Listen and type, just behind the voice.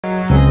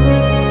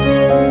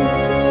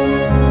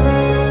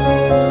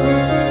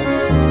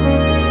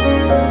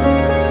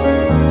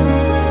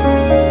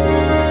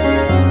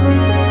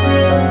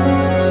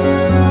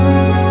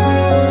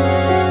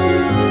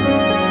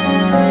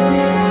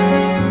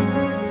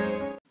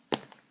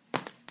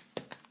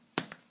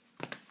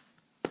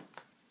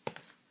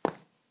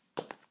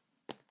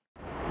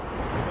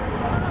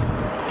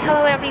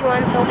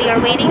everyone, so we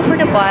are waiting for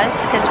the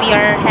bus because we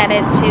are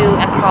headed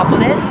to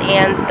Acropolis,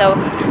 and the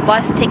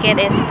bus ticket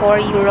is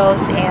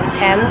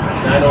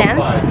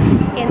 €4.10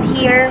 in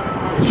here.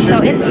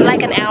 So it's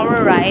like an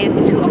hour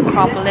ride to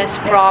Acropolis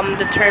from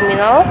the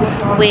terminal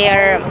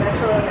where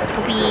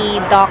we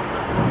docked,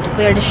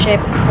 where the ship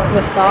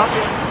was docked.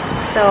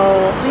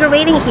 So we were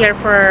waiting here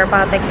for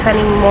about like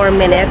 20 more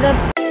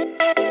minutes.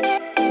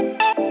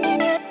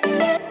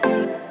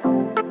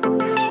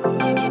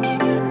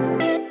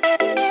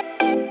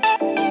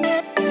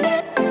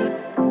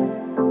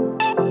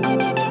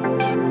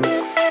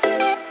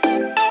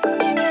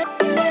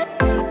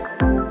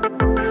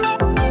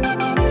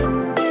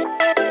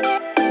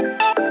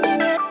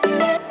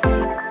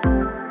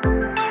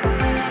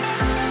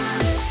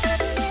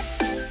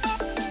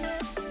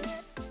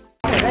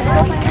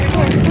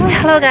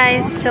 Hello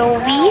guys, so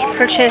we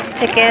purchased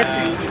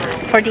tickets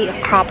for the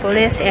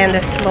Acropolis and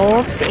the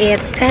slopes.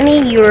 It's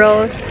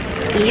 €20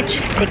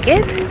 each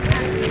ticket.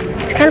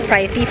 It's kind of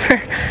pricey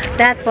for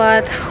that,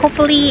 but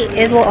hopefully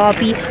it will all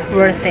be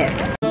worth it.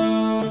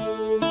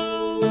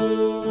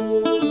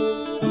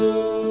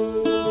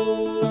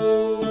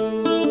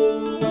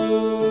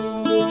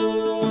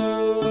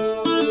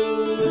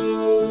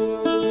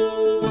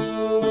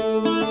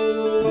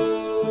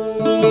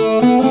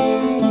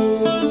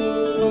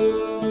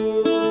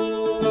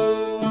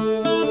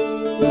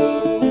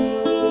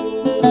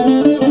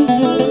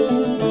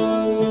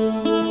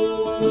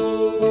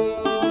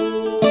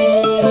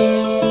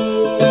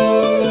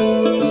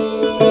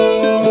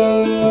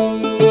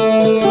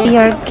 We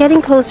are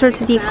getting closer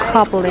to the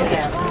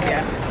Acropolis.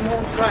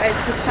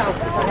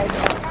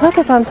 Look,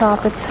 it's on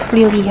top. It's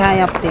really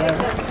high up there.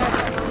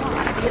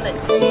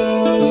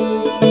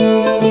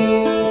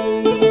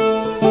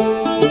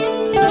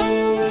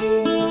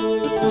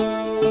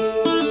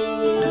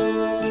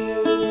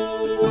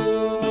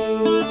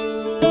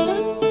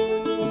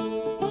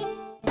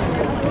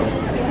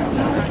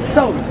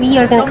 We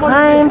are gonna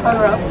climb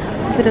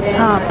to the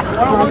top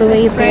all the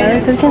way there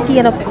so we can see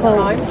it up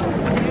close.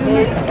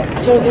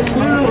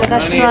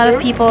 Gosh, there's a lot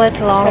of people. It's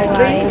a long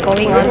line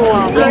going on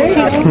top.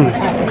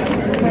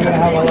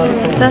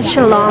 Such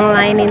a long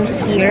line in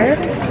here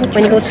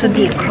when you go to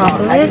the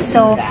Acropolis.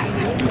 So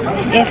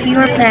if you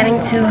are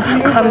planning to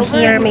come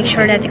here, make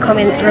sure that you come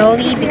in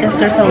early because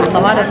there's a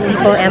lot of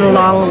people and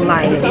long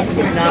lines.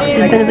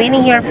 We've been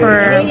waiting here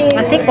for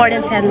I think more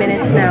than 10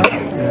 minutes now,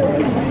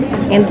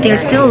 and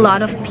there's still a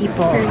lot of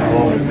people.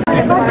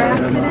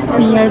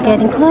 We are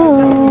getting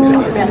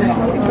close.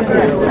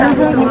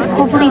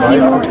 Hopefully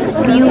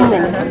few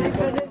minutes.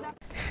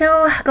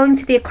 So going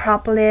to the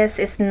Acropolis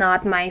is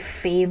not my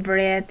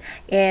favorite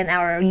in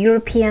our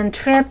European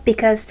trip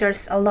because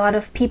there's a lot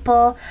of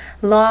people,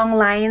 long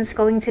lines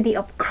going to the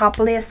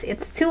Acropolis.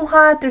 It's too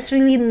hot, there's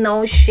really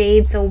no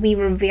shade, so we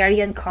were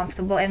very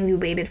uncomfortable and we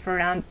waited for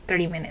around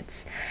 30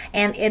 minutes.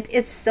 And it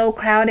is so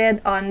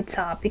crowded on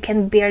top. You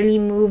can barely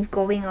move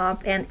going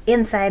up and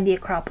inside the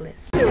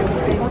Acropolis.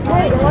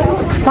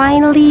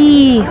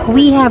 Finally,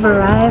 we have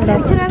arrived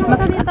at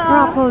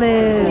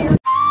Acropolis.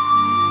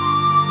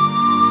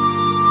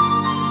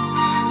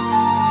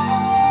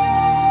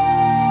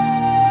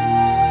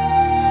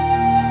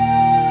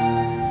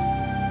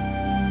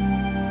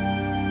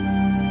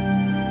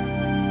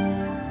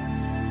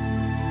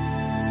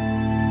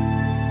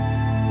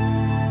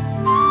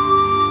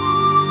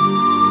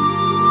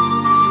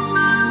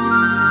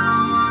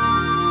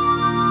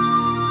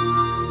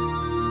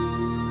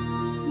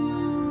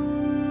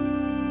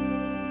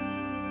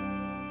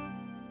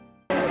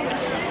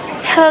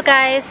 Hello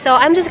guys, so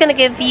I'm just gonna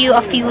give you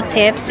a few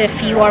tips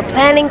if you are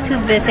planning to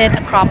visit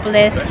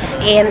Acropolis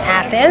in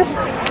Athens.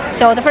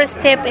 So the first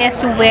tip is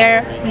to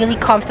wear really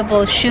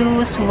comfortable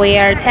shoes,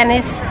 wear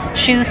tennis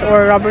shoes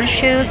or rubber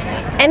shoes,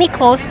 any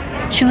closed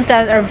shoes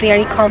that are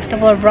very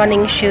comfortable,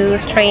 running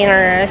shoes,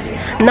 trainers,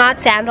 not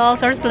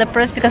sandals or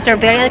slippers because they're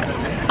very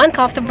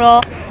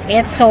uncomfortable.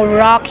 It's so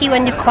rocky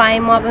when you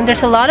climb up, and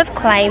there's a lot of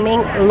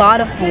climbing, a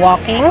lot of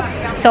walking,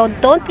 so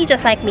don't be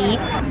just like me.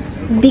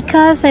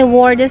 Because I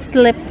wore this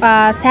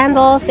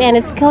sandals and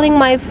it's killing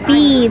my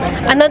feet.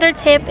 Another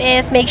tip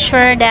is make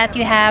sure that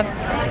you have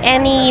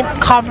any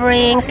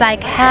coverings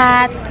like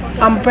hats,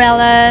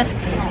 umbrellas,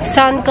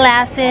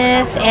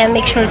 sunglasses, and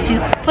make sure to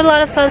put a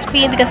lot of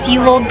sunscreen because you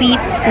will be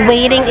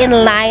waiting in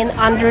line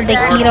under the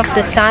heat of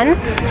the sun.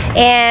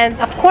 And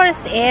of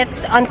course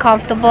it's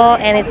uncomfortable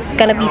and it's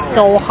gonna be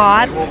so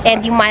hot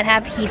and you might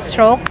have heat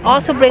stroke.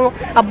 Also bring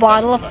a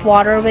bottle of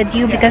water with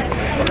you because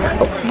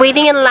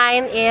waiting in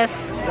line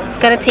is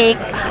gonna take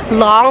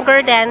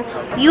longer than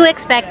you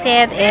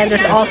expected, and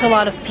there's also a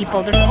lot of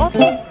people. There's also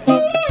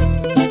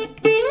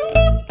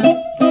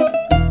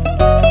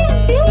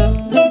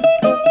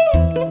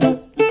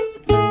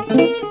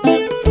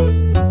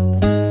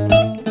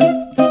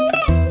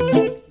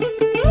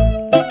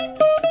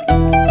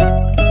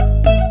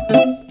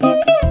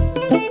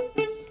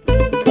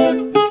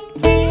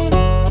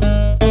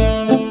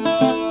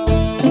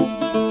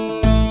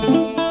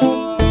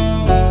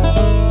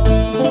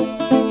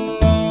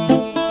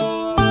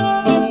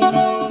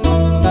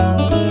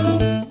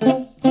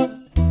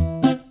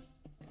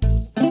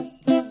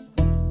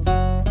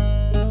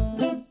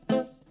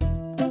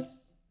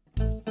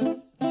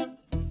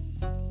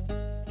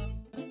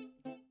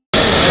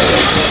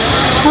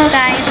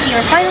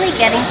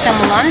getting some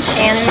lunch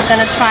and we're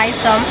gonna try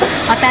some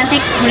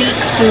authentic Greek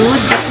food.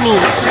 Just me,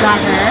 not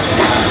her.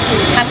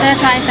 I'm gonna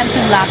try some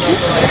souvlaki.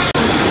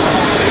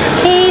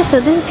 Okay,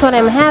 so this is what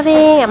I'm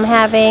having. I'm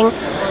having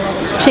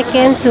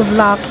chicken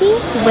souvlaki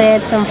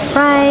with some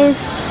fries,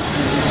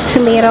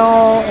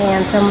 tomato,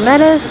 and some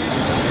lettuce.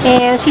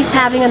 And she's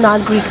having a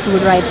non-Greek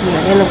food right here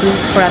in a Greek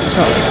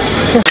restaurant.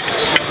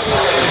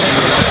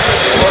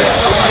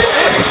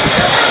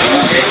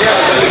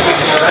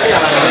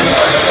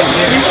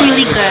 It's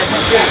really good.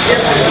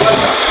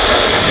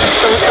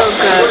 So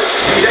good.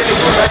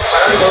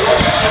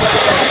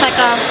 It's like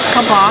a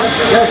kebab.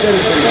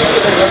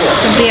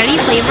 Very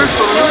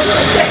flavorful.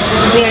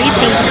 Very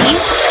tasty.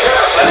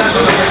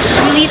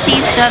 Really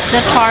taste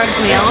the char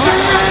grill.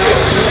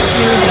 It's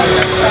really good.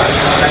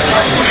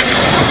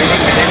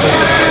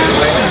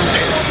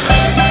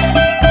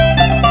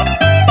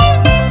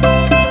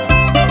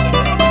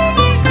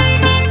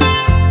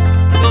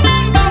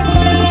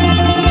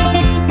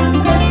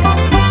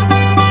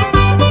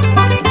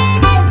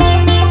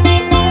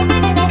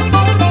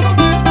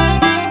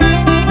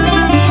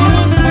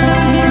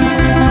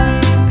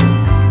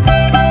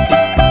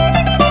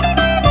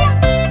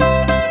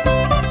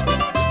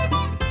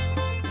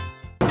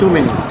 2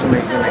 minutes to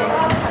make the name.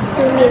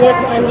 2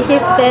 minutes, and this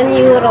is 10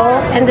 euro,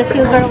 and the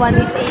silver one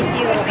is 8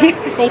 euro.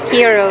 8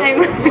 euro.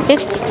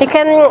 You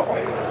can.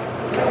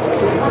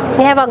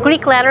 We have a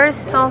Greek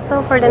letters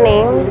also for the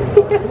name.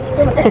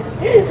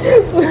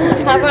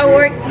 Have I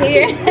worked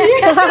here?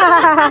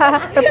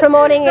 We're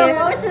promoting it.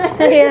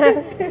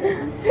 Yeah.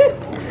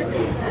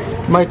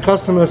 My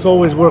customers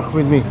always work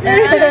with me.